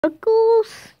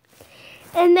Knuckles,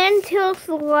 and then Tails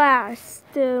the last.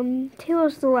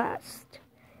 Tails the last.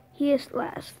 He is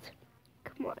last.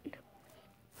 Come on.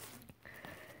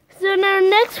 So now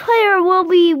next player will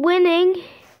be winning,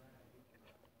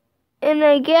 and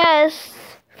I guess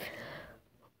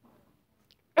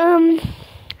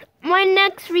my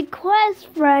next request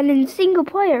friend in single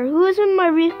player. Who is in my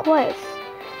request?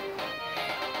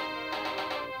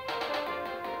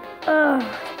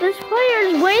 This player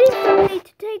is waiting for me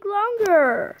to take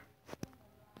longer.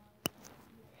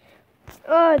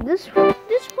 This player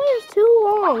is too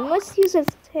long. Let's use his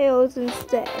Tails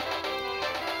instead.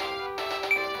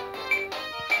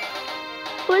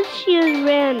 Let's use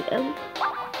random.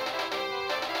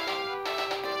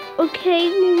 Okay,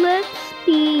 let's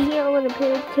be. I'm gonna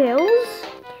pick Tails.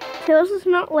 Tails is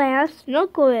not last.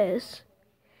 Knuckles is.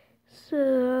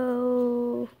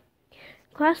 So,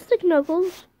 Classic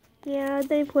Knuckles. Yeah,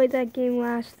 they played that game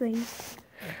last thing.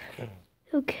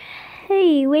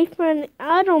 Okay, wait for an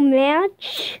auto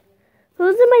match.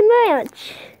 Who's in my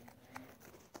match?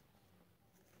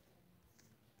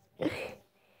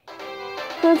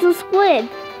 There's a Squid.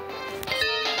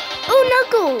 Oh,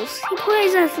 Knuckles! He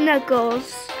plays as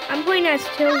Knuckles. I'm playing as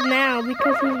Tails now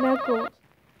because he's Knuckles.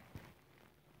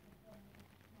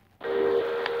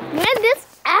 Man,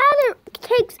 this ad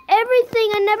takes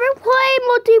everything. I never play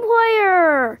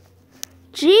multiplayer.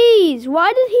 Jeez,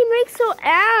 why did he make so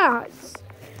ads?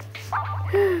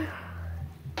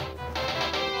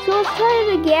 So let's try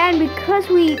it again because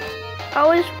we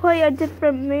always play a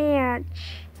different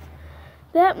match.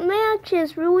 That match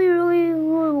is really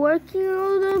working a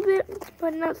little bit,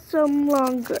 but not so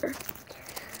longer.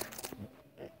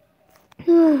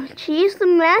 Jeez, the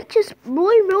match is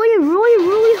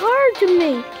really hard to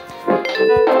me. I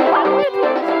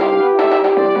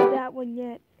haven't played that one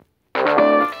yet.